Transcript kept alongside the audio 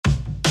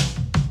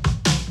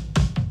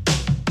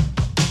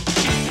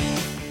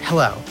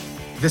Hello,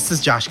 this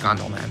is Josh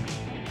Gondelman.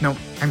 No,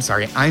 I'm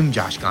sorry, I'm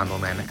Josh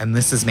Gondelman, and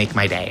this is Make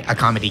My Day, a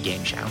comedy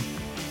game show.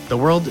 The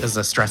world is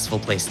a stressful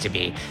place to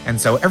be,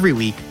 and so every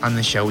week on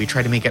the show, we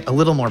try to make it a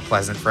little more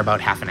pleasant for about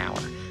half an hour.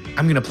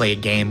 I'm going to play a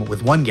game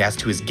with one guest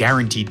who is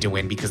guaranteed to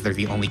win because they're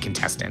the only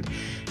contestant.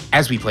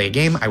 As we play a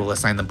game, I will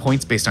assign them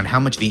points based on how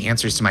much the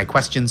answers to my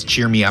questions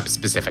cheer me up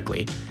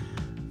specifically.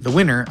 The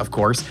winner, of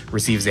course,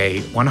 receives a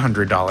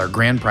 $100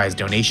 grand prize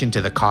donation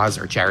to the cause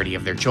or charity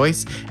of their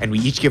choice, and we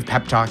each give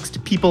pep talks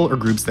to people or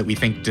groups that we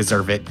think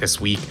deserve it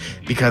this week,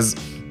 because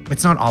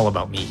it's not all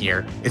about me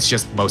here, it's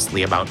just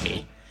mostly about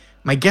me.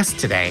 My guest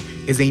today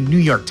is a New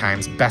York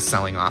Times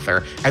bestselling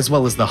author, as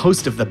well as the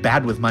host of the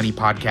Bad with Money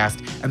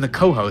podcast and the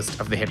co-host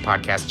of the hit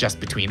podcast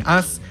Just Between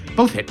Us,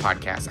 both hit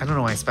podcasts. I don't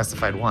know why I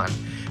specified one.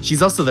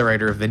 She's also the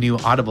writer of the new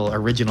Audible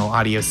original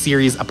audio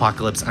series,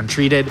 Apocalypse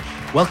Untreated.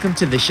 Welcome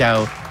to the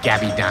show,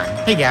 Gabby Dunn.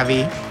 Hey,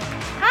 Gabby.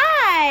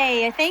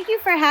 Hi, thank you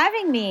for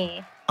having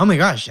me. Oh my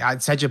gosh,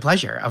 it's such a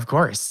pleasure, of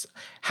course.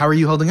 How are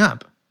you holding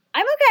up?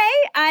 I'm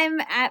okay.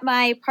 I'm at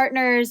my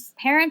partner's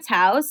parents'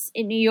 house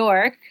in New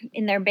York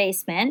in their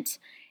basement,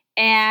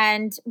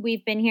 and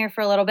we've been here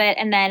for a little bit,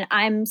 and then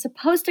I'm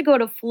supposed to go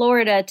to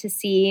Florida to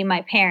see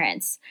my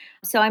parents.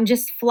 So I'm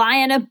just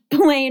flying a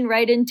plane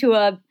right into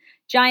a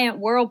giant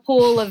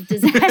whirlpool of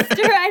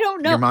disaster. I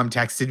don't know. Your mom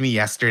texted me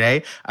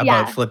yesterday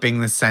about flipping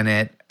the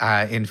Senate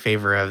in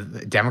favor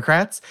of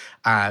Democrats,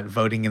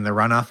 voting in the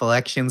runoff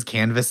elections,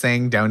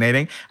 canvassing,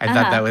 donating. I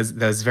thought that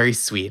was very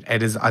sweet.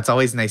 It's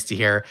always nice to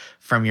hear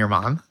from your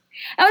mom.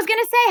 I was going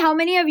to say, how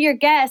many of your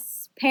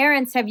guests'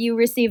 parents have you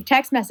received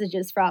text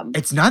messages from?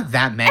 It's not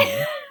that many,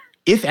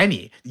 if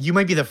any. You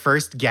might be the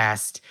first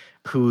guest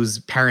whose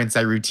parents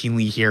I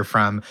routinely hear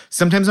from,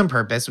 sometimes on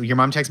purpose. Your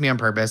mom texts me on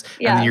purpose,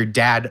 and then your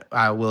dad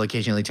will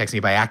occasionally text me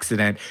by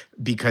accident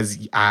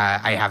because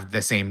I have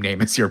the same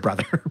name as your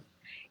brother.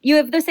 You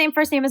have the same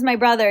first name as my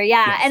brother,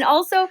 yeah. Yes. And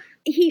also,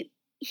 he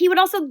would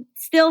also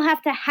still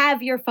have to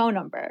have your phone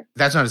number.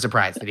 That's not a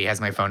surprise that he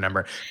has my phone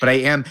number. But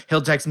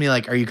he'll text me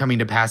like, are you coming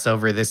to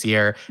Passover this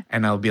year?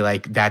 And I'll be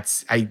like,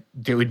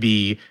 it would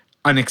be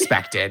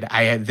unexpected.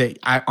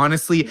 I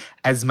honestly,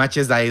 as much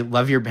as I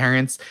love your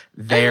parents,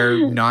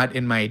 they're not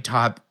in my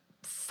top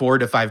 4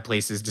 to 5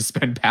 places to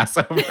spend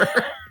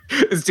Passover.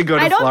 Is to go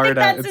to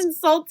Florida. I don't think that's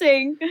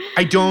insulting.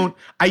 I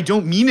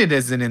don't mean it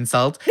as an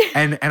insult,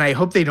 and I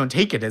hope they don't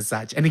take it as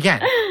such. And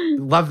again,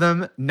 love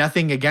them,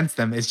 nothing against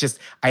them. It's just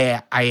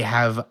I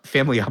have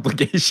family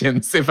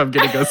obligations if I'm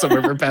going to go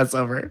somewhere for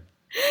Passover.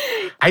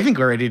 I think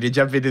we're ready to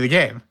jump into the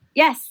game.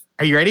 Yes.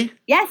 Are you ready?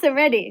 Yes, I'm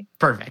ready.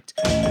 Perfect.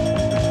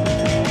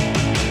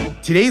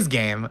 Today's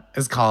game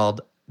is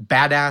called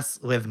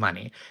Badass with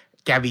Money.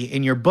 Gabby,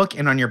 in your book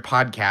and on your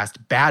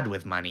podcast, Bad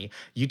with Money,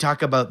 you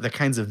talk about the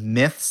kinds of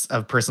myths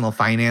of personal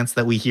finance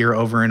that we hear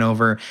over and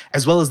over,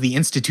 as well as the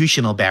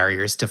institutional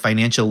barriers to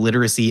financial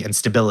literacy and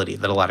stability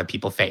that a lot of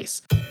people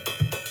face.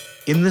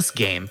 In this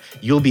game,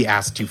 you'll be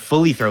asked to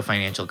fully throw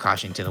financial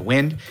caution to the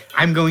wind.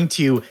 I'm going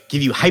to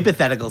give you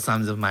hypothetical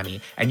sums of money,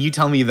 and you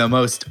tell me the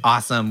most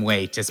awesome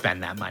way to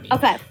spend that money.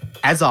 Okay.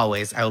 As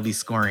always, I will be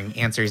scoring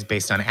answers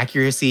based on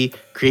accuracy,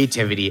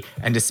 creativity,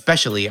 and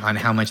especially on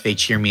how much they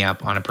cheer me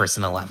up on a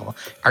personal level.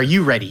 Are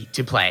you ready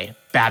to play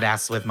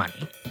Badass with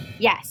Money?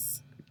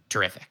 Yes.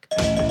 Terrific.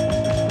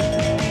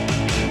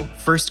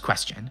 First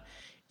question.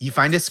 You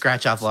find a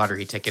scratch-off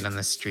lottery ticket on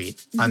the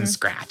street,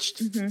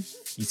 unscratched.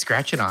 You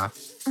scratch it off,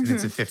 and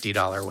it's a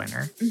 $50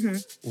 winner.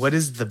 What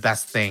is the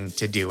best thing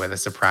to do with a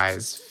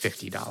surprise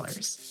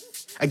 $50?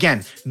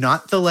 Again,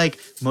 not the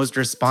most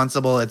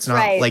responsible. It's not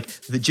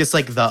just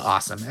the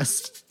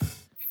awesomest.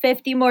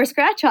 50 more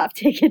scratch-off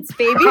tickets,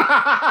 baby.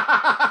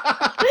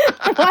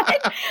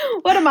 What?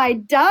 What am I,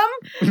 dumb?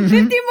 50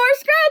 more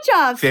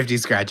scratch-offs. 50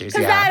 scratchers,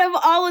 Because out of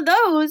all of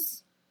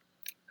those,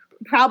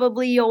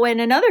 probably you'll win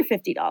another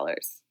 $50.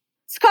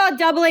 It's called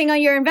doubling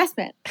on your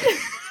investment.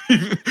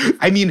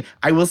 I mean,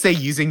 I will say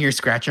using your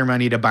scratcher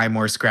money to buy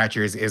more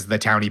scratchers is the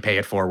townie pay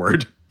it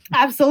forward.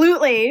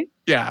 Absolutely.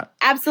 Yeah.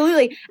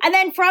 Absolutely. And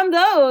then from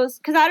those,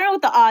 because I don't know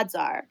what the odds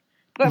are,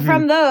 but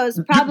from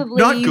those,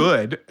 probably... Not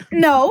good.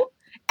 No.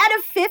 Out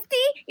of 50?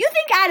 You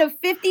think out of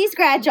 50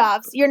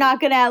 scratch-offs, you're not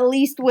going to at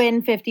least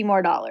win $50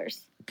 more?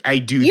 I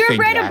do You're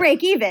think going to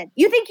break even.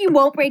 You think you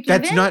won't break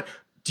even? That's not...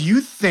 Do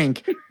you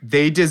think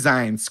they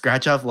designed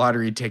scratch-off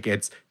lottery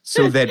tickets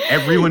so that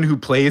everyone who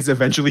plays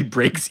eventually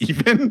breaks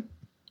even?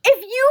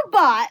 If you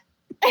bought...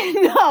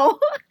 No.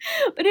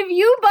 But if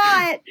you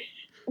bought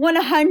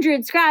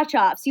 100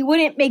 scratch-offs, you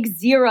wouldn't make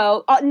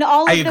zero.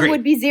 All of them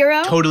would be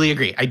zero? Totally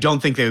agree. I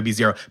don't think they would be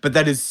zero. But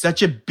that is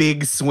such a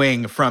big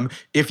swing from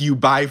if you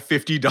buy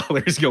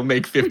 $50, you'll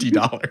make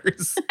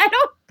 $50. I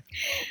don't...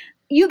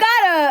 You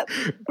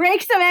gotta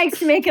break some eggs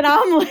to make an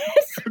omelet.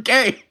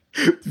 Okay.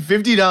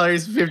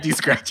 $50, 50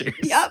 scratchers.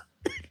 Yep.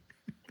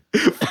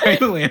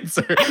 Final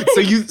answer.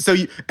 So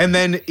you, and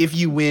then if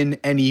you win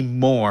any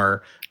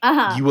more,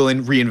 you will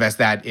reinvest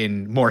that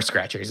in more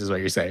scratchers, is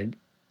what you're saying.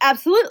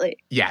 Absolutely.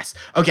 Yes.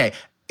 Okay.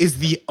 Is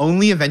the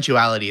only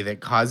eventuality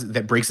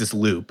that breaks this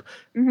loop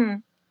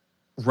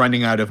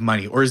running out of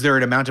money? Or is there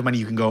an amount of money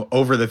you can go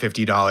over the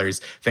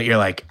 $50 that you're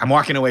like, I'm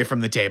walking away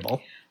from the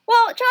table?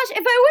 Well, Josh,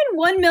 if I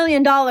win $1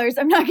 million,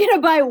 I'm not going to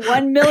buy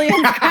 1 million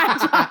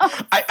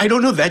scratch-offs. I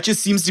don't know. That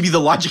just seems to be the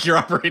logic you're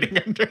operating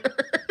under.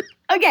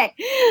 Okay.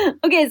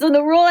 So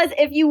the rule is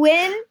if you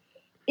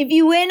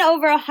win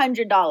over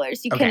 $100,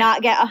 you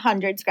cannot get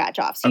 100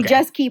 scratch-offs. You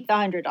just keep the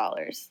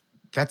 $100.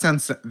 That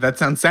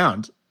sounds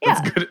sound. Yeah.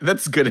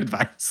 That's good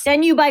advice.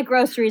 Then you buy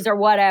groceries or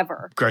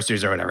whatever.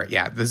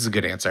 Yeah, this is a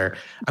good answer.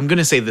 I'm going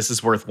to say this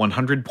is worth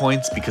 100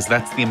 points because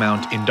that's the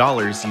amount in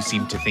dollars you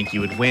seem to think you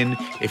would win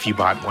if you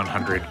bought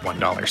 100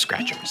 $1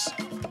 scratchers.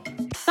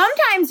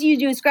 Sometimes you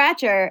do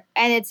scratcher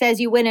and it says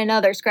you win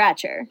another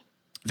scratcher.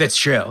 That's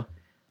true.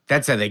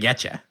 That's how they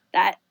get you.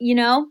 That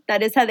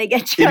is how they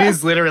get you. It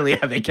is literally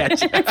how they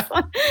get you.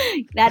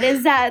 That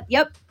is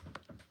yep.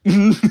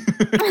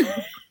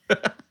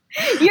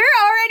 You're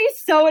already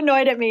so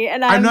annoyed at me,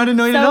 and I'm not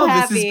annoyed at all.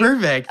 Happy. This is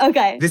perfect.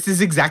 Okay. This is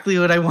exactly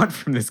what I want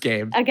from this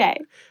game. Okay.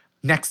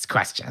 Next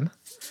question.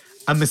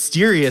 A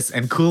mysterious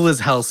and cool as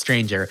hell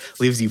stranger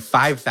leaves you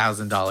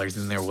 $5,000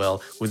 in their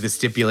will with the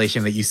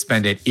stipulation that you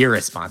spend it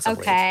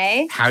irresponsibly.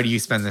 Okay. How do you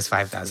spend this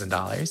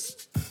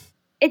 $5,000?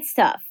 It's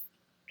tough.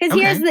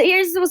 Because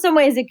here's some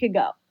ways it could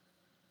go.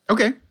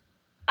 Okay.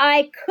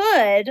 I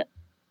could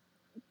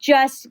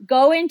just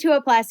go into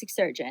a plastic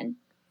surgeon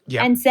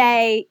and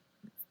say,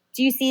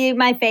 do you see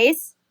my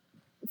face?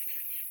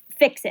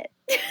 Fix it.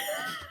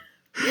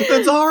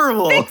 That's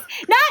horrible. Not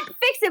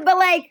fix it, but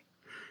like,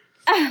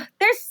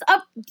 there's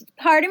a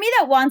part of me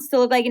that wants to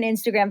look like an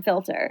Instagram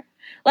filter.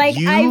 Like,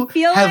 I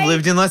feel have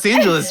lived in Los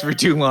Angeles for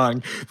too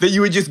long that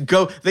you would just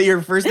go, that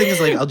your first thing is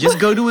like, I'll just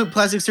go to a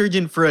plastic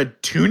surgeon for a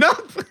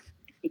tune-up?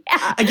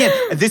 Yeah. Again,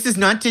 this is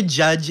not to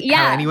judge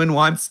how anyone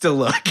wants to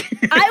look.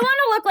 I want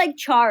to look like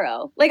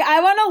Charo. Like, I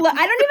don't want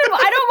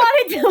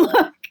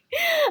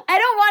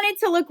it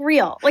to look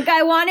real. Like,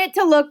 I want it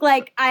to look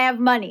like I have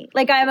money.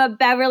 Like, I'm a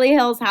Beverly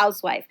Hills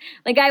housewife.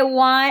 Like, I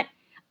want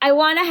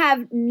to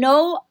have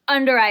no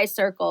under eye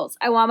circles.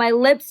 I want my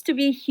lips to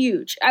be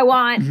huge. I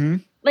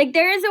want, like,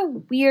 there is a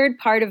weird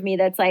part of me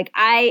that's like,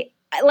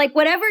 like,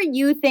 whatever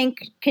you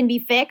think can be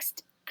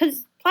fixed,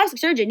 because plastic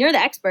surgeon, you're the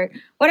expert.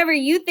 Whatever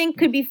you think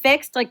could be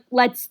fixed, like,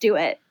 let's do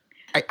it.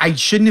 I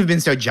shouldn't have been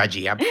so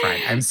judgy up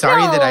front. I'm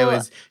sorry that I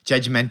was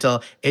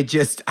judgmental.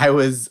 I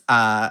was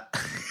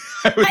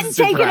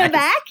taken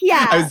aback?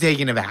 Yeah. I was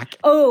taken aback.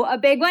 Oh, a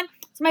big one.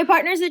 So my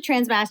partner's a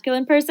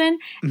transmasculine person.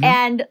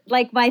 And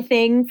like my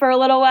thing for a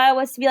little while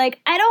was to be like,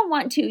 I don't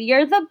want to.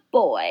 You're the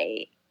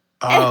boy.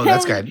 Oh,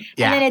 that's good.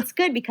 Yeah. And then it's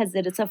good because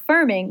it's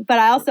affirming, but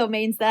it also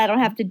means that I don't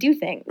have to do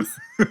things.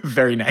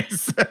 Very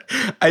nice.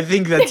 I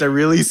think that's a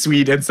really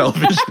sweet and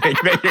selfish thing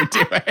that you're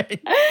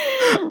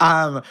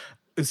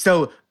doing.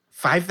 So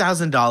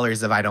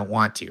 $5,000 if I don't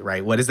want to,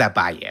 right? What does that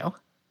buy you?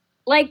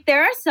 Like,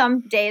 there are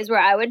some days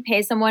where I would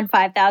pay someone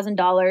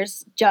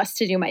 $5,000 just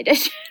to do my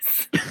dishes.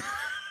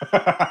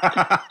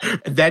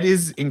 That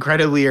is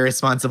incredibly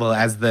irresponsible,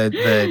 as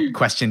the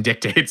question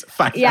dictates.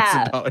 $5,000.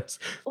 Yeah.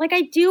 Like,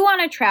 I do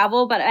want to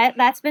travel, but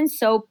that's been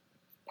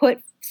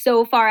put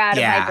so far out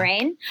of my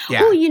brain.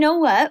 Yeah. Oh, you know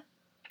what?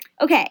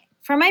 Okay,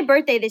 for my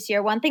birthday this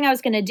year, one thing I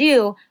was going to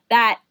do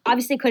that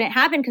obviously couldn't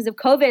happen because of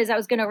COVID is I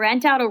was going to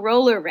rent out a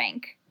roller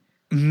rink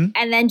and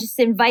then just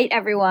invite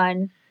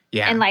everyone.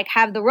 Yeah. And, like,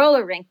 have the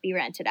roller rink be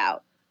rented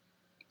out.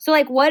 So,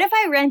 like, what if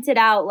I rented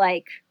out,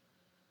 like,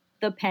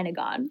 the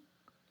Pentagon?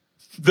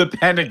 The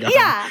Pentagon?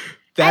 Yeah.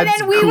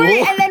 That's cool.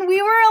 And then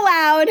we were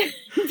allowed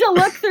to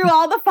look through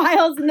all the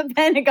files in the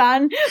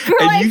Pentagon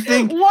for,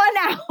 and 1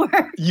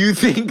 hour. You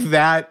think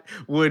that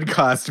would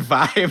cost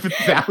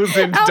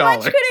 $5,000? How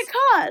much could it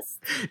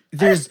cost?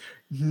 There's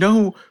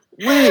no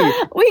way.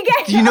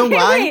 Do you know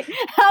why? Wait.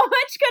 How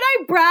much could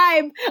I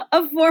bribe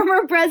a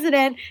former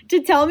president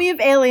to tell me if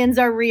aliens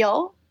are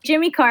real?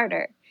 Jimmy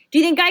Carter. Do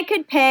you think I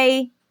could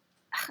pay?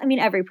 I mean,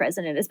 every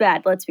president is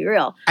bad. Let's be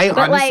real. I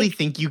honestly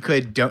think you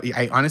could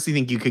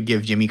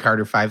give Jimmy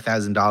Carter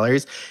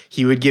 $5,000.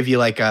 He would give you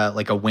like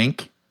a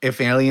wink if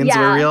aliens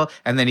were real,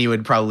 and then he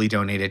would probably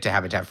donate it to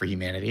Habitat for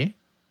Humanity.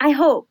 I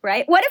hope,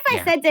 right? What if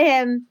I said to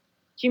him,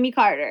 Jimmy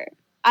Carter,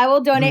 I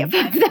will donate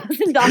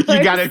 $5,000.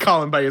 You got to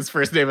call him by his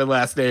first name and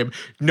last name.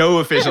 No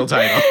official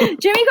title.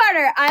 Jimmy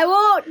Carter, I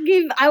will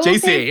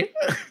JC.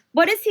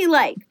 What is he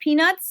like?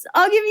 Peanuts?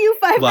 I'll give you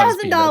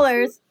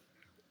 $5,000.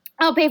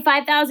 I'll pay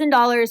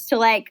 $5,000 to,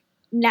 like,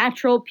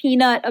 Natural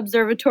Peanut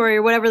Observatory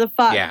or whatever the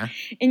fuck. Yeah.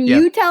 And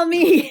you tell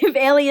me if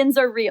aliens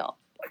are real.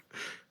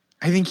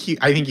 I think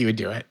you would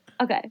do it.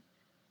 Okay.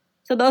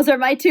 So those are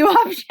my two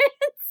options.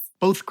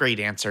 Both great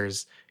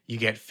answers. You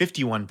get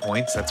 51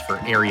 points. That's for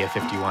Area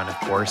 51, of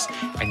course.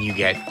 And you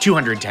get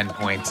 210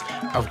 points,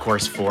 of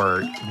course,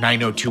 for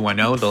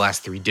 90210, the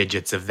last three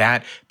digits of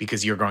that,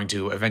 because you're going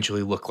to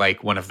eventually look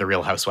like one of the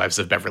Real Housewives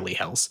of Beverly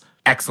Hills.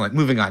 Excellent.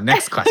 Moving on.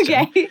 Next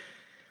question. Okay.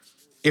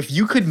 If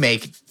you could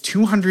make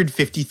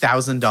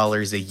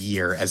 $250,000 a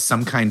year as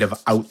some kind of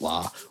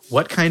outlaw,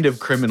 what kind of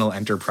criminal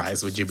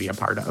enterprise would you be a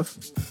part of?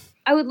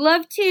 I would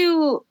love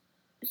to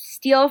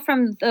steal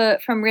from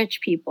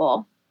rich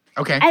people.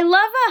 Okay. I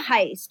love a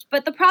heist,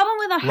 but the problem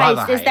with a Love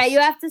a heist is that heist. you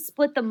have to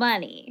split the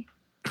money.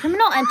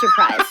 Criminal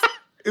enterprise.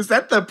 Is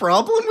that the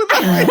problem with the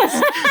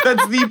heist?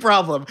 That's the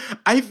problem.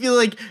 I feel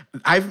like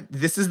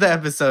this is the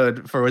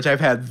episode for which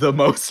I've had the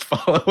most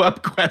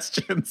follow-up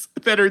questions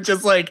that are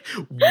just like,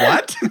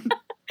 what?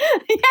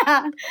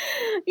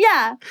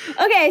 Yeah.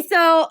 Okay.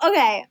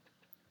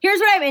 Here's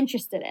what I'm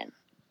interested in.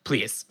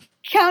 Please.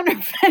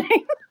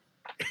 Counterfeiting.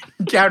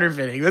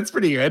 Counterfeiting. That's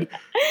pretty good.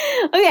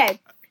 Okay.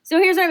 So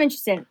here's what I'm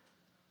interested in.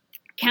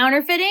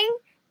 Counterfeiting,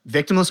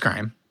 Victimless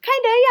crime.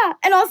 kinda, yeah.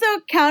 And also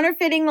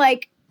counterfeiting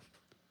like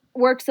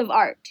works of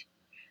art.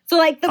 So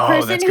like the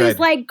person that's who's good.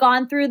 like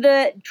gone through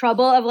the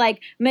trouble of like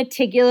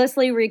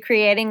meticulously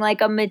recreating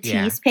like a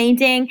Matisse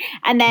painting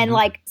and then Mhm.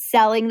 like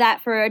selling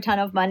that for a ton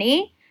of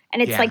money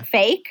and it's Yeah. like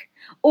fake.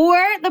 Or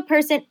the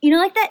person,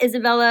 like that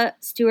Isabella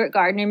Stewart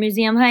Gardner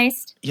Museum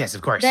heist? Yes,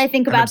 of course. That I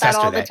think I'm about that obsessed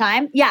all with the it.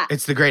 time. Yeah.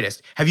 It's the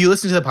greatest. Have you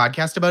listened to the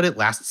podcast about it?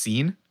 Last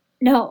Scene?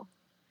 No.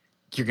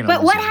 You're gonna. But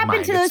lose what your happened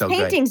mind. to It's those so good.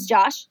 paintings,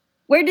 Josh?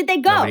 Where did they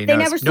go? Nobody They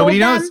knows. never sold Nobody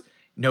them. knows.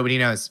 Nobody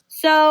knows.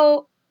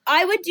 So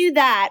I would do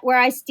that where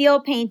I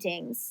steal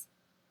paintings.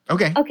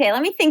 Okay. Okay,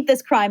 let me think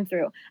this crime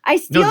through. I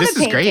steal this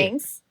the is great.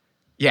 paintings.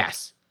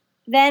 Yes.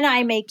 Then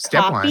I make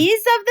Step one. copies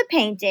of the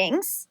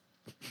paintings.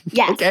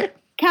 Yes. Okay.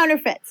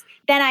 Counterfeits.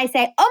 Then I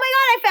say,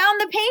 oh my God, I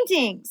found the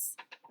paintings.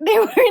 They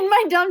were in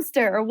my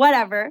dumpster or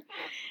whatever.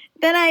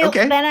 Then I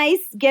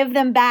give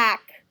them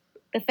back,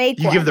 the fake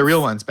You ones. give the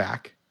real ones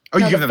back. Oh,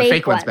 No, you give the them the fake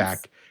fake ones ones.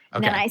 back.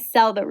 And Okay. then I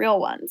sell the real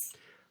ones.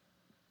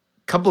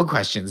 Couple of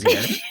questions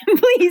here.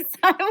 Please,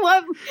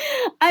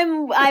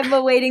 I'm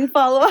awaiting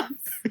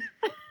follow-ups.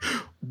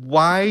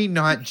 Why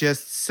not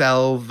just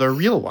sell the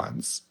real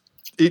ones?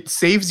 It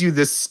saves you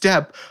this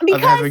step of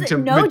Because- having to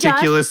no, Josh.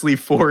 meticulously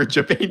forge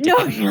a painting.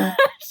 No,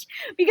 Josh,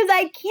 because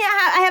I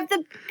can't.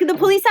 The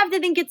police have to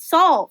think it's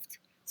solved,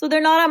 so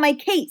they're not on my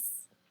case.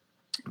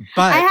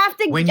 But I have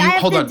to. when you I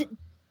have hold to, on,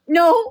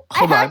 No,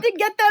 Hold I have on. to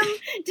get them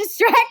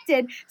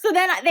distracted. So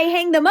then they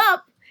hang them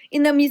up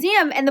in the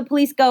museum, and the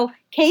police go,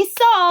 "Case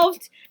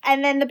solved."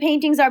 And then the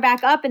paintings are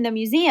back up in the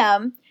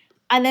museum,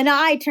 and then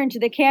I turn to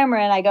the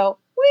camera and I go,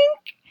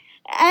 "Wink,"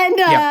 and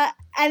Yep.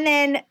 and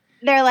then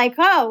they're like,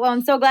 "Oh, well,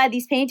 I'm so glad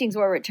these paintings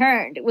were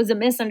returned. It was a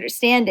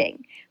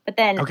misunderstanding." But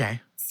then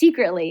okay.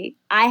 secretly,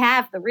 I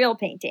have the real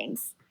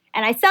paintings,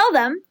 and I sell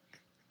them,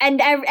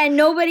 and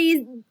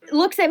nobody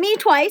looks at me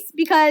twice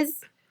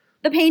because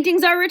the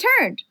paintings are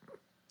returned.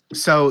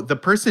 So the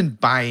person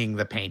buying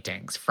the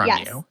paintings from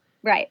Yes. you,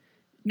 Right.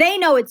 They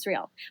know it's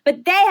real,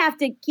 but they have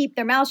to keep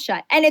their mouth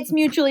shut, and it's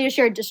mutually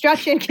assured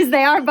destruction because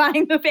they are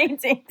buying the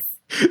paintings.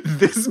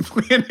 this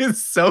plan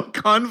is so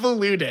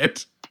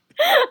convoluted.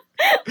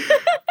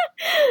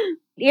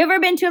 You ever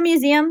been to a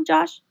museum,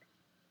 Josh?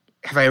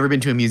 Have I ever been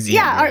to a museum?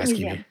 Yeah, you're art asking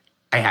museum. me?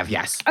 I have,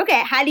 yes.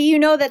 Okay, how do you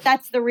know that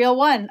that's the real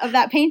one of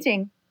that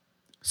painting?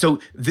 So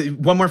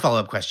one more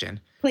follow-up question.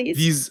 Please.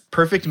 These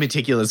perfect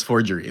meticulous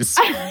forgeries.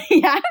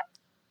 Yeah,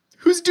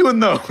 Who's doing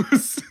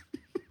those?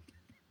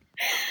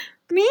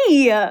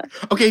 me.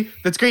 Okay,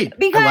 that's great. I love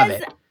Because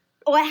it.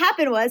 what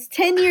happened was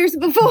 10 years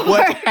before.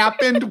 What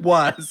happened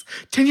was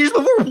 10 years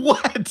before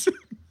what? 10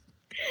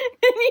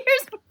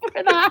 years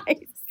before the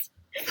heist.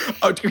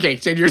 Oh, okay,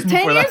 10 years 10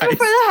 before years the heist.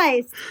 before the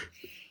heist.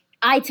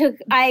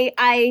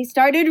 I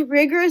started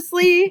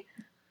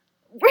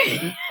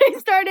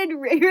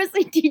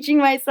rigorously teaching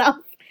myself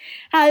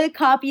how to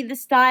copy the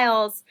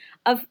styles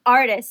of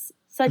artists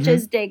such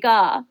as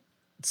Degas.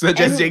 Such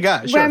as and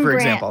Degas, sure, for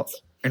Rembrandt. example.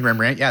 And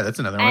Rembrandt, yeah, that's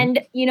another one. And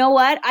you know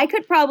what? I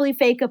could probably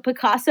fake a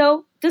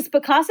Picasso. Does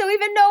Picasso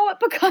even know what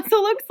Picasso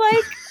looks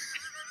like?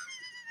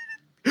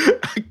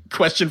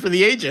 Question for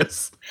the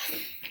ages.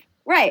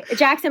 Right.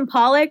 Jackson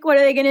Pollock, what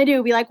are they going to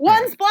do? Be like,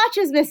 one splotch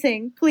is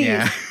missing, please.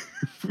 Yeah.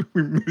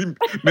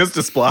 Missed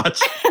a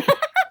splotch.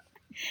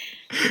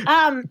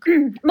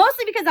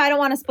 Mostly because I don't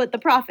want to split the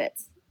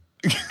profits.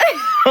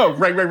 Oh,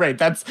 right.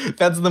 That's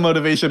the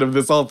motivation of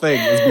this whole thing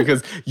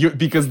is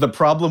because the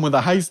problem with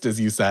a heist, as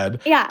you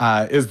said,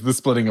 Yeah. is the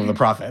splitting of the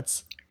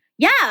profits.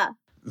 Yeah.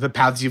 The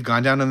paths you've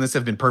gone down on this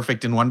have been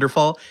perfect and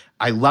wonderful.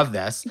 I love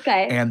this.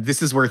 Okay. And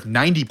this is worth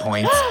 90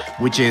 points,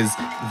 which is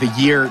the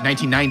year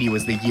 1990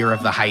 was the year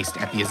of the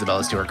heist at the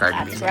Isabella Stewart Gardner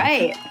That's Museum.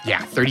 right.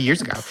 Yeah, 30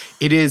 years ago.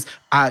 It is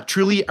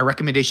truly a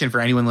recommendation for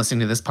anyone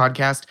listening to this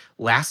podcast.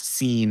 Last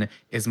Scene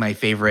is my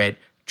favorite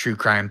true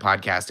crime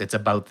podcast. It's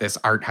about this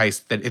art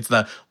heist it's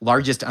the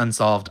largest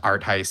unsolved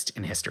art heist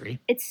in history.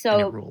 It's And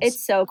it so rules.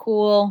 it's so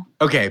cool.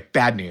 Okay,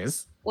 bad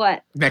news.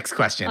 What? Next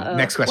question. Uh-oh.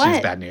 Next question is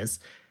What? bad news.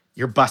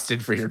 You're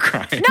busted for your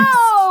crime.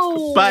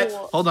 No. But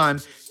hold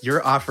on,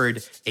 you're offered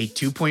a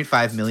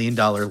 $2.5 million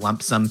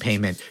lump sum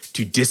payment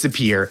to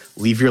disappear,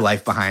 leave your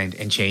life behind,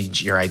 and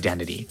change your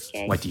identity.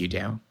 Okay. What do you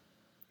do?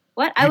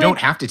 What? You don't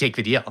have to take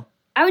the deal.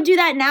 I would do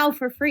that now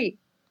for free.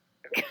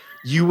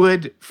 You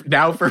would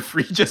now for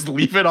free just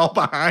leave it all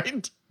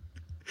behind?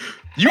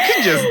 You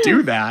can just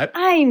do that.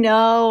 I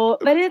know,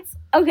 but it's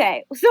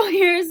okay. So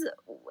here's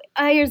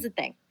the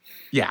thing.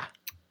 Yeah.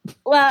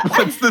 Well,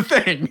 What's the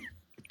thing?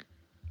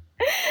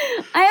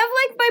 I have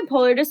like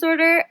bipolar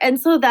disorder. And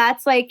so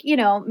that's like,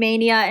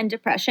 mania and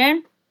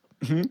depression.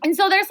 Mhm. And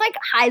so there's like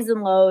highs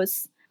and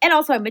lows. And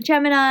also I'm a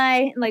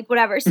Gemini and like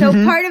whatever. So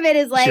Mhm. part of it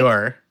is like,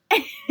 Sure.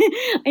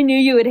 I knew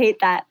you would hate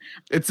that.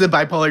 It's the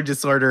bipolar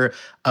disorder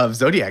of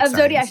zodiac signs.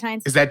 Zodiac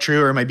signs. Is that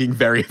true or am I being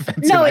very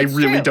offensive? No, I it's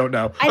really true. don't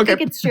know. I think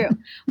it's true.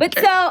 But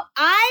Okay. so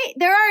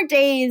there are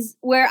days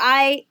where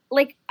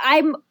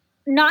I'm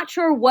not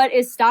sure what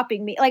is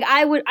stopping me. Like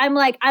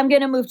I'm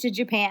going to move to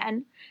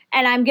Japan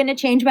and I'm going to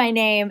change my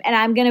name and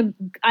I'm going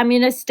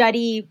to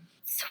study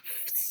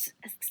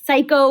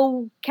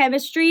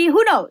psychochemistry.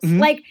 Who knows? Mhm.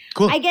 Like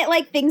Cool. I get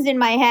like things in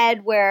my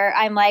head where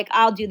I'm like,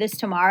 I'll do this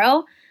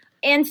tomorrow.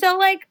 And so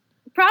like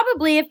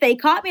probably if they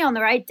caught me on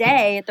the right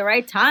day at the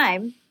right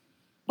time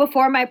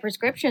before my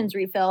prescription's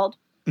refilled,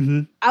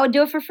 Mhm. I would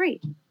do it for free.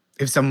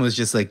 If someone was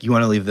just like, you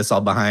want to leave this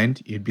all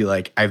behind? You'd be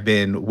like, I've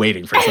been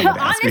waiting for someone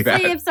to ask me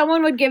Honestly, that. if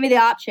someone would give me the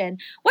option.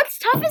 What's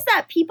tough is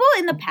that people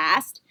in the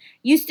past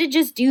used to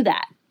just do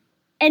that.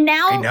 And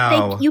now I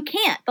know. you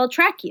can't. They'll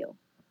track you.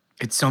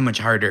 It's so much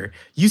harder.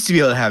 Used to be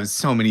able to have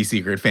so many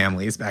secret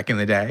families back in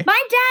the day.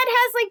 My dad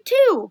has like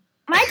 2.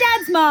 My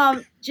dad's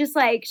mom just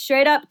like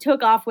straight up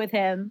took off with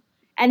him.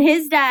 And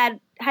his dad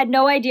had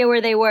no idea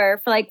where they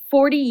were for like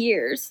 40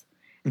 years.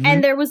 Mhm.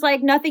 And there was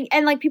like nothing.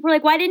 And like people were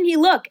like, why didn't he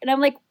look? And I'm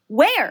like,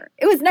 where?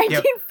 It was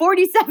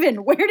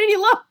 1947. Where did he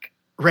look?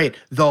 Right.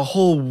 The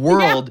whole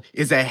world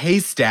is a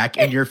haystack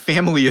and your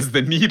family is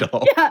the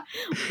needle. Yeah.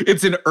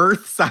 It's an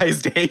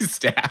Earth-sized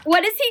haystack.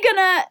 What is he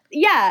gonna,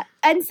 yeah.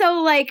 And so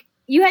like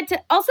you had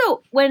to,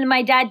 also when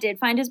my dad did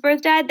find his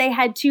birth dad, they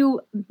had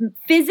to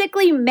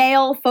physically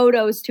mail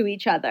photos to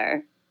each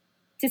other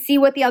to see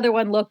what the other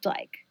one looked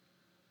like.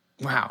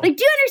 Wow. Like,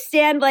 do you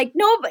understand? Like,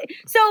 no,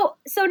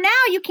 so now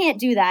you can't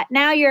do that.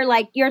 Now you're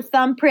like, your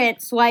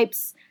thumbprint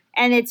swipes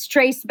and it's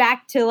traced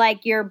back to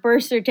like your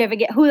birth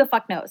certificate. Who the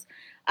fuck knows?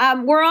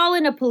 We're all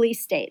in a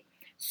police state.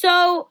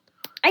 So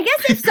I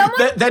guess if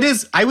someone... that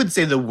is, I would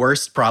say, the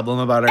worst problem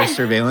about our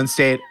surveillance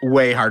state.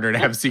 Way harder to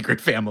have secret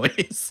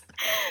families.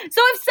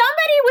 So if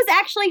somebody was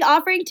actually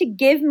offering to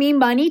give me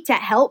money to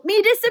help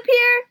me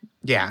disappear,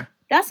 Yeah.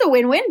 that's a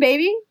win-win,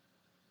 baby.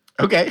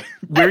 Okay.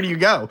 Where do you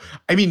go?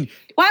 I mean...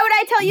 Why would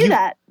I tell you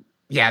that?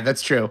 Yeah,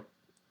 that's true.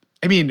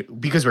 I mean,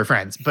 because we're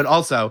friends. But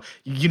also,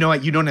 you know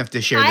what? You don't have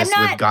to share this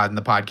with God and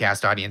the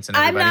podcast audience and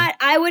everybody.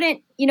 I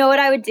wouldn't, you know what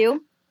I would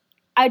do?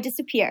 I would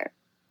disappear.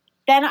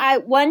 Then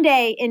one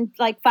day in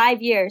like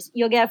 5 years,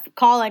 you'll get a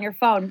call on your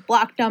phone,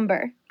 blocked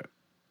number.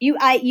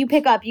 You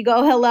pick up, you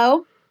go,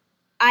 hello.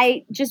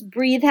 I just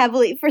breathe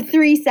heavily for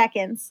 3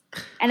 seconds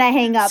and I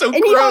hang up. So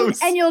and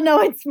gross. You'll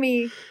know it's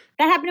me.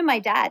 That happened to my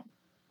dad.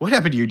 What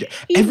happened to your dad?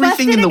 He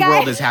Everything in busted the a guy.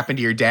 world has happened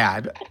to your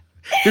dad.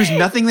 There's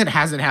nothing that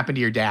hasn't happened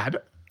to your dad.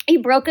 He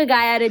broke a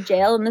guy out of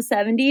jail in the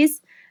 70s,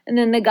 and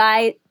then the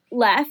guy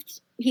left.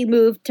 He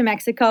moved to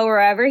Mexico or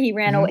wherever. He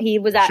ran away. He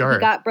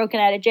got broken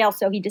out of jail,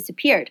 so he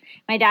disappeared.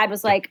 My dad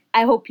was like,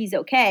 I hope he's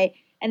okay.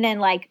 And then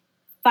like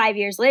 5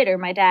 years later,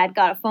 my dad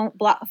got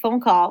a phone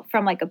call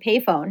from like a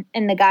payphone,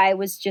 and the guy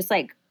was just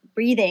like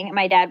breathing. And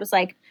my dad was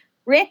like,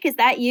 Rick, is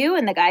that you?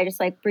 And the guy just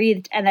like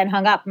breathed and then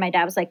hung up. And my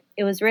dad was like,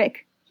 it was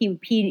Rick.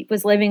 He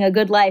was living a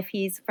good life.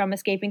 He's from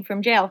escaping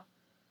from jail.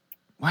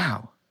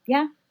 Wow.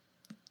 Yeah.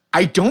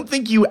 I don't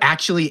think you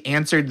actually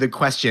answered the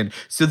question.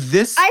 So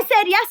this... I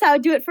said, yes, I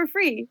would do it for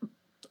free.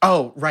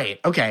 Oh, right.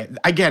 Okay.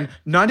 Again,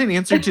 not an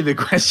answer to the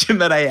question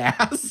that I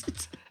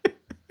asked.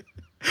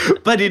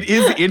 But it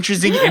is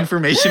interesting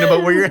information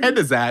about where your head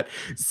is at.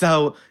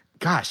 So,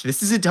 gosh,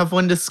 this is a tough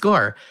one to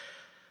score.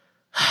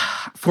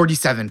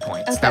 47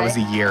 points. Okay. That was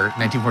a year.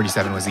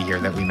 1947 was a year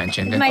that we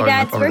mentioned. My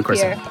dad's over the birth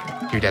course year.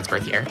 of your dad's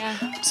birth year.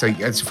 Yeah. So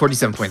it's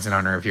 47 points in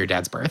honor of your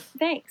dad's birth.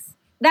 Thanks.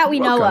 That we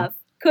know Welcome. of.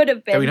 Could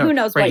have been. Who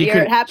knows Right, what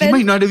year it He happened.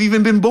 might not have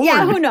even been born.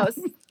 Yeah, who knows?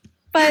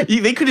 But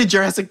They could have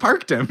Jurassic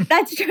Parked him.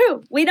 that's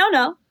true. We don't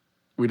know.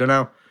 We don't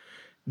know.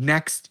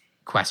 Next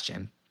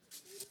question.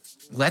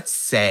 Let's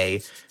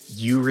say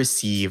you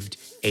received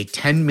a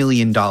 $10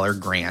 million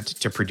grant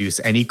to produce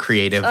any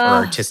creative or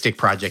artistic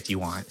project you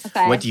want.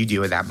 Okay. What do you do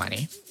with that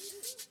money?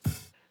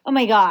 Oh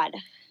my God.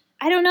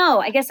 I don't know.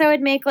 I guess I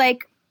would make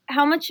like,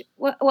 how much,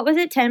 what was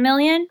it? 10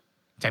 million?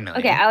 10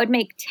 million. Okay, I would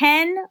make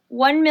 10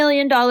 $1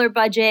 million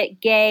budget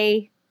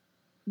gay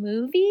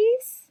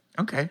movies.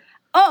 Okay.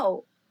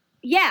 Oh,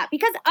 yeah,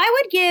 because I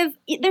would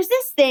give, there's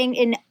this thing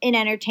in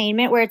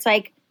entertainment where it's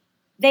like,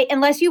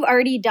 unless you've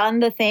already done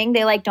the thing,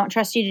 they like don't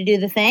trust you to do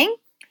the thing.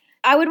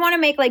 I would want to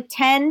make like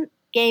 10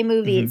 gay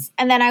movies,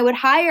 and then I would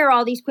hire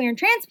all these queer and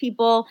trans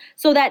people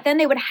so that then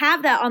they would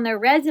have that on their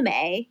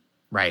resume.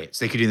 Right.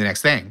 So they could do the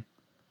next thing.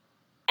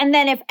 And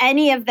then if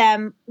any of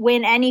them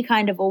win any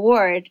kind of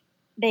award,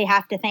 they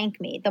have to thank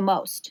me the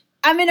most.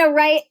 I'm going to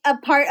write a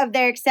part of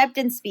their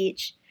acceptance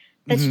speech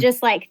that's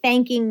just like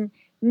thanking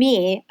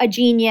me, a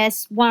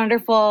genius,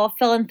 wonderful,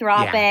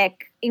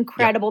 philanthropic,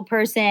 incredible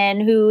person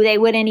who they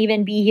wouldn't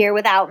even be here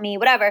without me,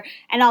 whatever.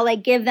 And I'll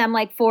like give them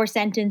like 4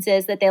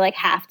 sentences that they like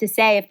have to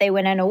say if they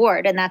win an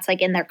award. And that's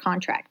like in their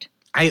contract.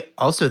 I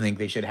also think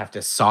they should have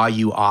to saw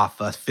you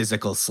off a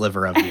physical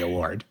sliver of the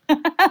award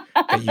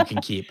that you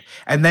can keep.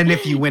 And then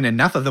if you win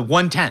enough of the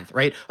 1/10,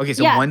 right? Okay,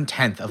 so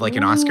 1/10 of like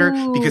an Oscar,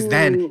 because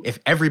then if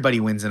everybody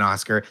wins an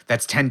Oscar,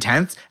 that's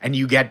 10/10, and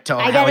you get to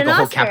have like a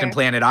whole Captain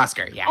Planet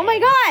Oscar. Yeah. Oh my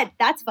God,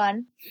 that's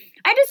fun.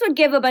 I just would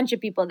give a bunch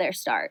of people their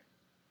start.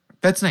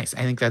 That's nice.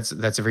 I think that's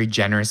a very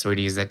generous way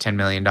to use that $10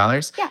 million.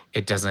 Yeah.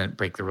 It doesn't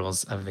break the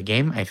rules of the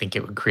game. I think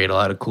it would create a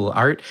lot of cool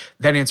art.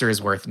 That answer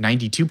is worth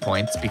 92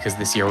 points because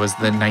this year was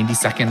the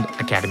 92nd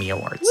Academy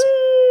Awards.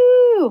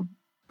 Woo!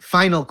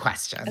 Final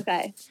question.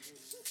 Okay.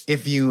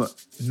 If you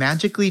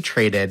magically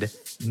traded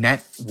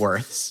net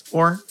worths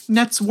or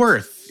net's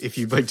worth, if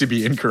you'd like to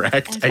be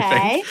incorrect, I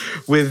think,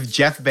 with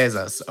Jeff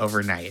Bezos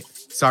overnight.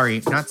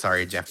 Not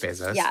sorry, Jeff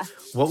Bezos. Yeah.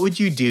 What would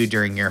you do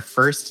during your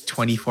first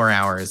 24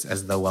 hours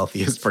as the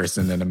wealthiest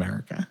person in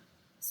America?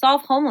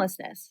 Solve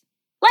homelessness.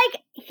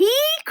 Like, he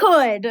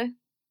could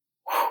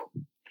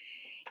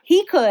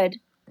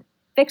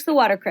fix the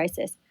water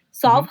crisis,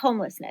 solve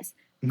homelessness,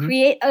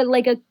 create a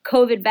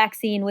COVID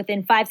vaccine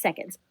within 5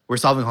 seconds. We're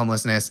solving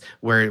homelessness.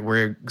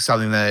 We're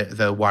solving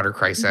the water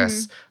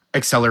crisis,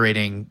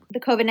 accelerating the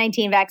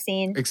COVID-19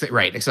 vaccine.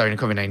 Accelerating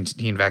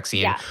COVID-19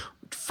 vaccine. Yeah.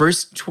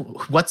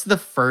 What's the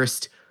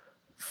first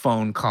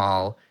phone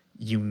call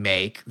you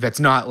make that's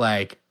not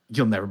like,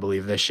 you'll never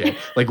believe this shit?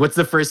 Like, what's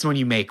the first one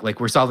you make? Like,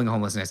 we're solving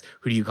homelessness.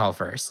 Who do you call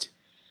first?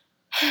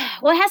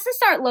 Well, it has to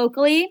start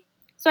locally.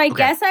 So I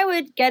guess I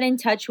would get in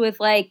touch with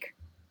I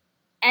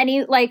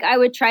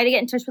would try to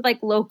get in touch with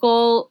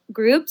local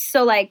groups.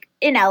 So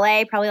in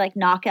LA, probably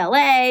Knock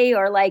LA,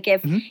 or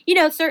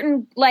if,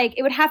 certain, I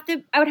would have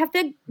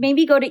to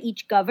maybe go to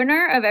each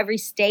governor of every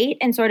state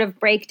and sort of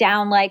break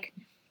down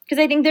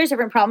because I think there's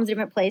different problems in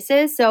different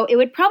places. So it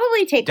would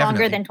probably take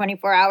longer than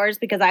 24 hours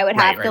because I would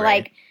have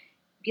to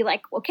be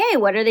okay,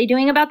 what are they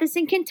doing about this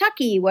in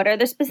Kentucky? What are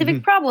the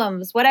specific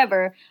problems?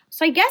 Whatever.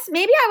 So I guess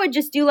maybe I would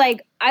just do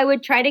I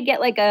would try to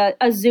get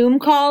a Zoom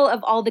call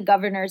of all the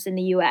governors in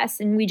the US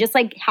and we just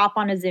hop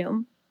on a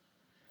Zoom.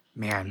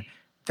 Man,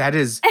 that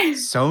is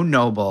so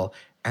noble.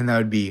 And that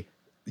would be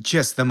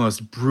just the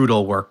most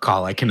brutal work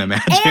call I can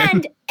imagine.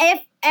 And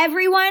if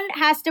everyone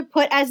has to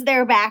put as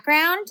their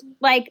background,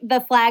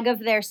 the flag of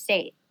their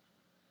state.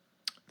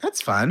 That's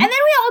fun. And then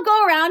we all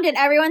go around and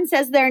everyone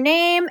says their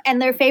name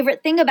and their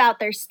favorite thing about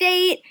their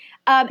state.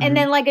 And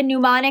then a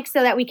mnemonic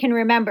so that we can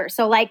remember.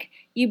 So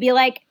you'd be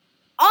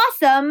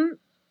awesome,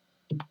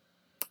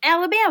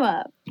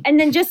 Alabama. And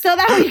then just so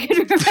that we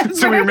can remember.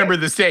 So we remember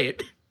the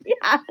state.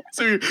 Yeah.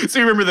 So you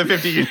remember the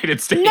 50 United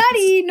States.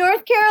 Nutty,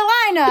 North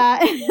Carolina.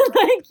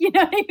 You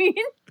know what I mean?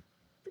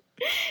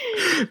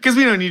 Because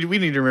we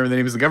need to remember the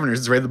names of the governors.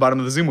 It's right at the bottom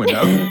of the Zoom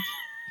window.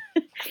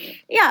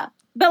 Yeah.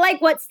 But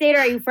what state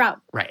are you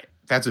from? Right.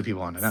 That's what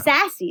people want to know.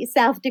 Sassy,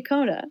 South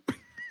Dakota.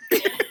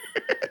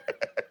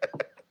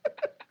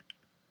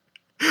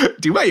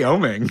 Do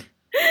Wyoming.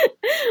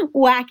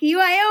 Wacky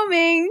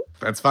Wyoming.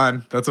 That's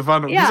fun. That's a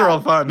fun one. Yeah. These are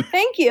all fun.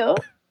 Thank you.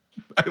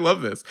 I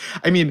love this.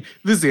 I mean,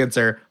 this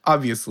answer,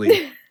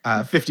 obviously,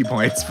 50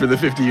 points for the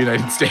 50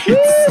 United States.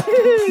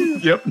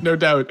 Yep, no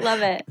doubt.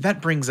 Love it.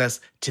 That brings us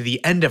to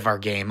the end of our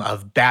game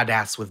of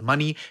Badass with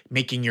Money,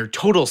 making your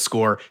total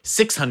score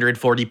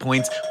 640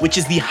 points, which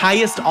is the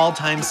highest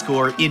all-time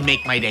score in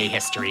Make My Day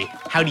history.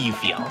 How do you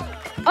feel?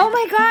 Oh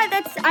my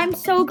God, I'm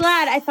so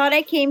glad. I thought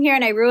I came here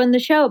and I ruined the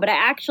show, but I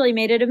actually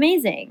made it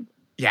amazing.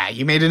 Yeah,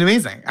 you made it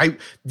amazing.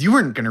 You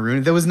weren't going to ruin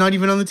it. That was not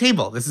even on the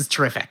table. This is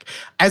terrific.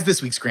 As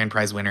this week's grand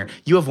prize winner,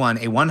 you have won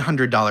a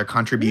 $100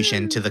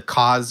 contribution to the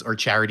cause or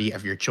charity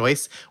of your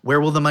choice.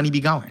 Where will the money be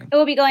going? It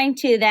will be going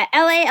to the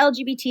LA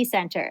LGBT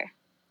Center.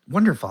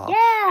 Wonderful.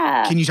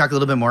 Yeah. Can you talk a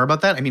little bit more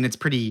about that? I mean,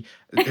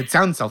 it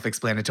sounds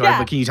self-explanatory,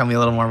 but can you tell me a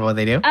little more about what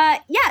they do?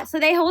 Yeah, so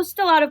they host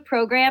a lot of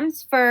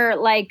programs for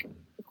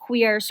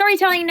queer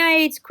storytelling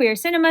nights, queer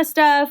cinema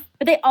stuff.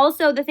 But they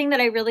also, the thing that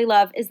I really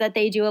love is that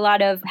they do a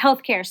lot of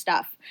healthcare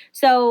stuff.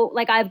 So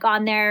I've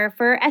gone there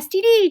for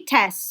STD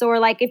tests,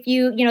 or if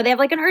you they have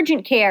an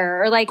urgent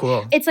care, or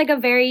cool. It's a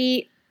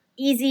very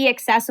easy,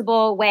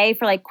 accessible way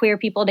for queer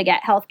people to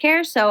get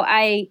healthcare. So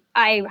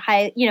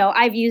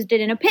I've used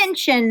it in a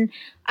pinch, and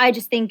I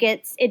just think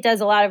it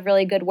does a lot of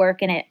really good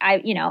work, and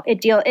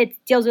it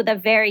deals with a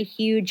very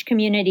huge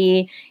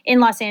community in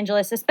Los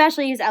Angeles,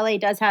 especially as LA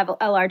does have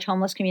a large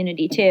homeless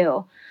community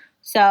too.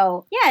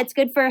 So yeah, it's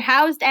good for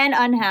housed and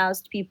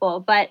unhoused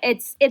people, but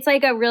it's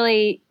a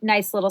really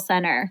nice little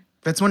center.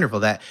 That's wonderful.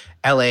 That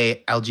LA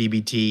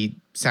LGBT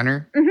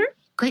Center. Mm-hmm.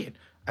 Great.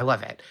 I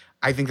love it.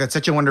 I think that's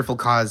such a wonderful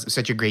cause,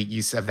 such a great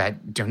use of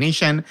that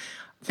donation.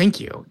 Thank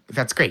you.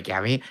 That's great,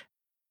 Gabby.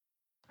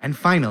 And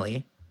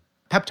finally,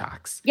 pep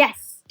talks.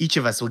 Yes. Each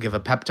of us will give a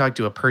pep talk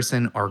to a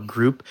person or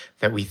group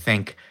that we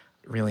think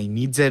really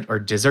needs it or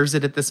deserves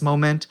it at this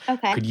moment.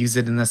 Okay. Could use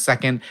it in a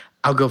second.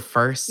 I'll go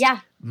first. Yeah.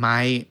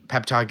 My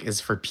pep talk is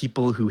for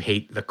people who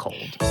hate the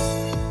cold.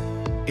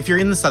 If you're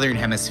in the southern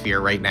hemisphere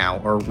right now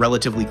or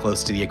relatively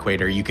close to the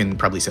equator, you can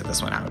probably sit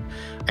this one out.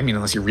 I mean,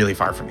 unless you're really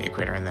far from the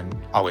equator and then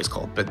always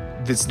cold, but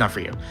this is not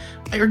for you.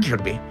 Or it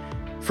could be.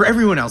 For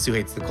everyone else who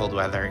hates the cold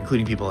weather,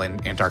 including people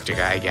in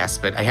Antarctica, I guess,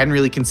 but I hadn't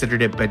really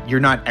considered it, but you're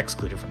not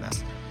excluded from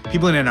this.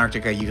 People in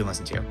Antarctica you can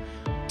listen to.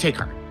 Take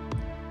heart.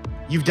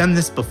 You've done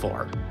this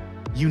before.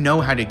 You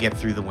know how to get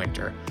through the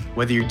winter,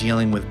 whether you're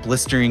dealing with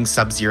blistering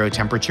sub-zero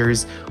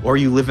temperatures or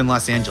you live in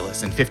Los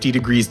Angeles and 50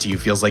 degrees to you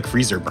feels like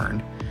freezer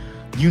burn.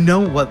 You know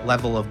what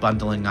level of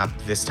bundling up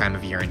this time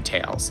of year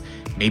entails.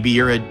 Maybe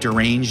you're a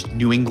deranged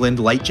New England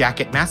light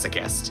jacket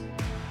masochist.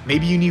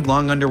 Maybe you need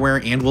long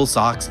underwear and wool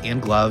socks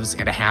and gloves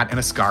and a hat and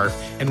a scarf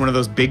and one of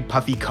those big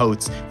puffy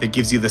coats that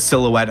gives you the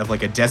silhouette of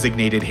like a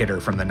designated hitter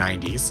from the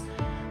 90s.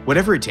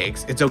 Whatever it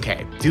takes, it's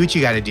okay. Do what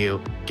you gotta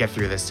do, get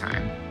through this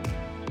time.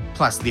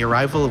 Plus, the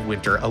arrival of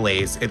winter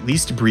allays, at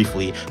least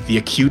briefly, the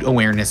acute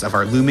awareness of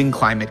our looming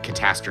climate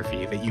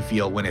catastrophe that you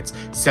feel when it's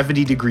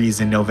 70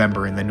 degrees in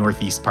November in the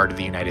northeast part of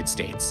the United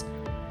States.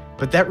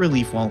 But that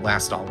relief won't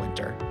last all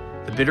winter.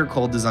 The bitter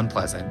cold is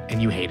unpleasant,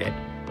 and you hate it,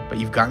 but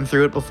you've gotten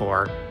through it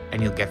before,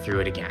 and you'll get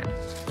through it again.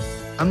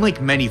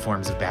 Unlike many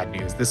forms of bad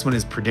news, this one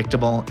is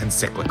predictable and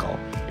cyclical.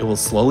 It will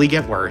slowly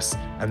get worse,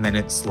 and then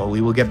it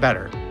slowly will get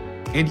better.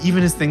 And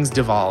even as things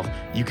devolve,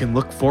 you can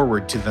look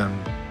forward to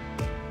them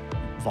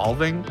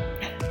revolving?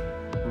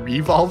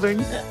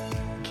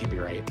 Can't be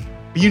right.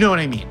 But you know what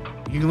I mean.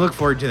 You can look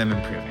forward to them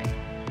improving.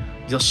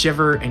 You'll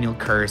shiver and you'll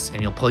curse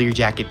and you'll pull your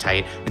jacket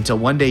tight until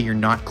one day you're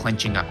not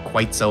clenching up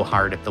quite so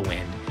hard at the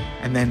wind.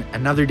 And then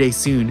another day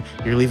soon,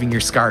 you're leaving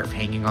your scarf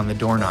hanging on the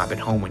doorknob at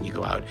home when you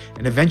go out.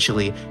 And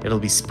eventually, it'll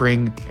be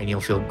spring and you'll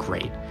feel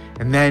great.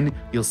 And then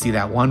you'll see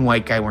that one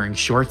white guy wearing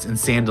shorts and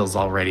sandals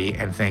already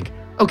and think,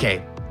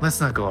 okay, let's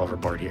not go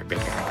overboard here, big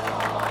guy.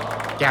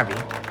 Gabby,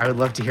 I would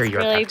love to hear your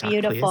really pep talk,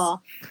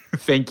 beautiful.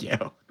 Please. Thank you.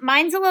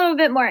 Mine's a little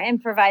bit more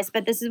improvised,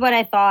 but this is what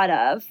I thought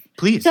of.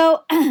 Please.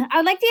 So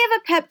I'd like to give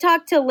a pep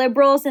talk to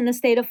liberals in the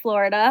state of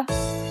Florida.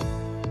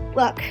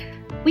 Look,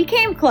 we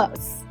came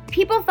close.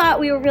 People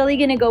thought we were really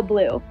going to go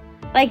blue.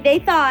 Like they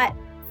thought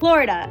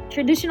Florida,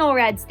 traditional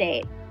red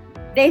state.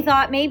 They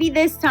thought maybe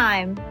this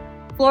time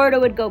Florida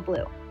would go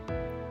blue.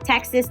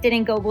 Texas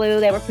didn't go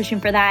blue. They were pushing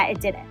for that. It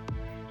didn't.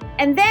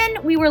 And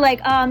then we were like,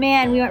 oh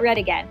man, we went red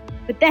again.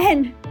 But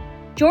then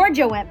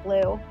Georgia went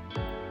blue.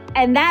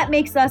 And that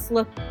makes us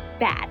look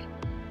bad.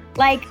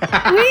 Like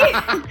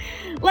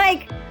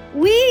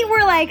we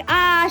were like,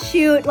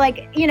 shoot,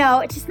 like, you know,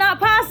 it's just not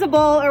possible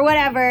or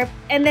whatever.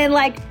 And then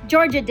like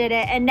Georgia did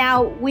it and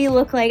now we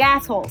look like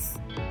assholes.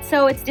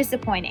 So it's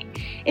disappointing.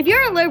 If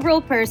you're a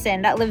liberal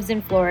person that lives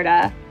in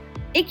Florida,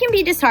 it can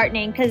be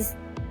disheartening because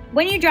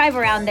when you drive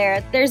around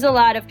there, there's a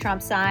lot of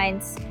Trump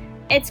signs.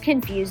 It's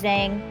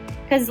confusing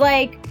because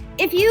like,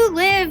 if you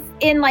live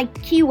in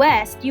like Key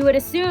West, you would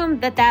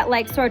assume that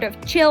like sort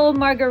of chill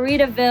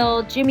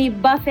Margaritaville, Jimmy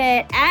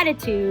Buffett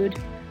attitude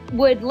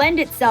would lend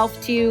itself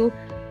to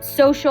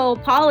social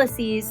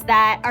policies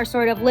that are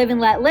sort of live and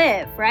let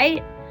live,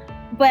 right?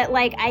 But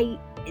like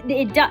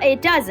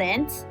it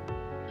doesn't.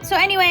 So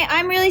anyway,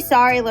 I'm really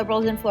sorry,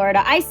 liberals in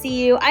Florida. I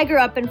see you. I grew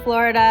up in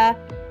Florida.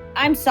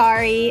 I'm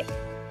sorry.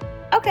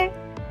 Okay.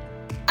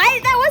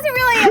 That wasn't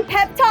really a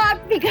pep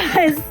talk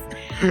because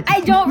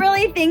I don't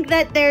really think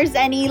that there's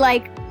any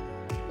like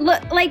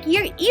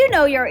you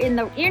know you're in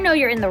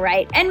the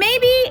right, and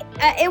maybe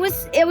it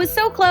was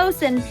so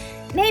close, and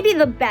maybe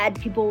the bad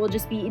people will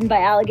just be eaten by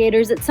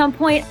alligators at some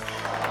point.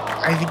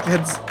 I think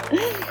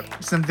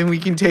that's something we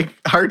can take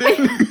heart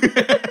in.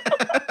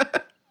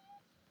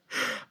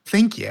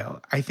 Thank you.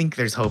 I think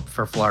there's hope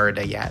for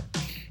Florida yet.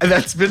 And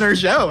that's been our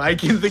show. I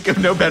can think of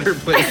no better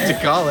place to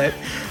call it.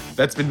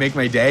 That's been Make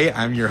My Day.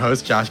 I'm your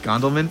host, Josh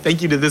Gondelman.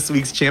 Thank you to this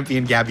week's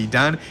champion, Gabby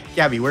Dunn.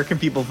 Gabby, where can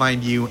people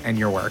find you and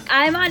your work?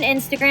 I'm on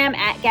Instagram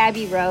at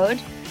Gabby Road.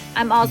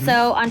 I'm also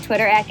on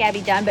Twitter at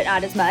Gabby Dunn, but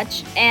not as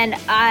much. And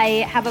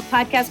I have a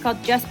podcast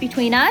called Just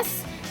Between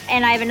Us.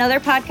 And I have another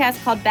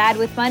podcast called Bad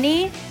with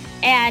Money.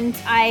 And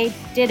I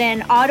did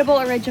an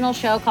Audible original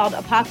show called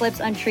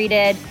Apocalypse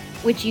Untreated,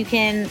 which you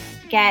can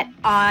get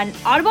on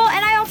Audible.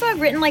 And I also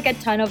have written like a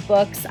ton of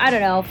books. I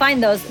don't know,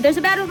 find those. There's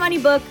a Bad with Money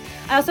book.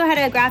 I also had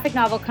a graphic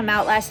novel come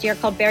out last year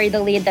called Bury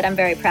the Lead that I'm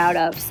very proud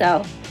of.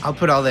 So I'll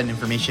put all that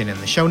information in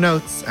the show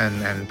notes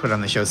and put on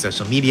the show's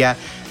social media.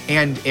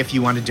 And if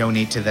you want to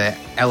donate to the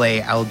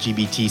LA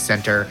LGBT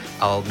Center,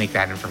 I'll make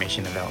that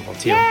information available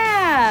too.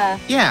 Yeah.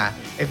 Yeah.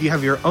 If you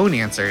have your own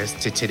answers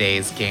to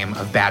today's game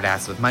of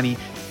Badass with Money,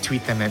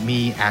 tweet them at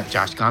me at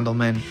Josh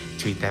Gondelman.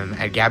 Tweet them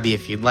at Gabby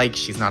if you'd like.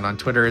 She's not on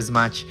Twitter as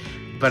much.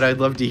 But I'd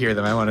love to hear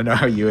them. I want to know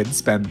how you would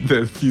spend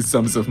the few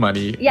sums of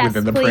money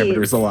within the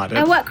parameters allotted.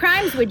 And what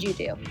crimes would you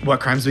do?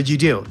 What crimes would you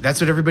do? That's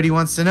what everybody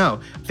wants to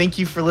know. Thank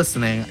you for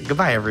listening.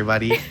 Goodbye,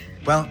 everybody.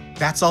 Well,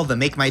 that's all the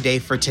Make My Day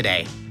for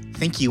today.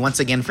 Thank you once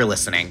again for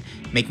listening.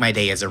 Make My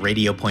Day is a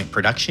Radio Point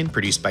production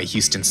produced by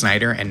Houston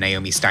Snyder and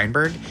Naomi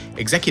Steinberg,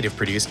 executive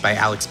produced by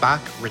Alex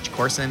Bach, Rich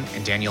Corson,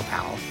 and Daniel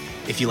Powell.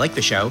 If you like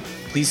the show,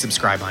 please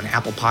subscribe on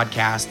Apple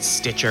Podcasts,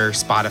 Stitcher,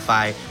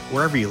 Spotify,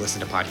 wherever you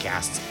listen to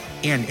podcasts.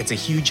 And it's a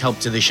huge help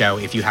to the show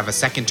if you have a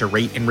second to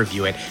rate and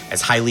review it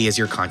as highly as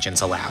your conscience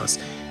allows.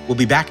 We'll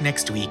be back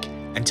next week.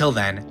 Until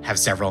then, have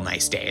several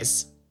nice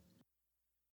days.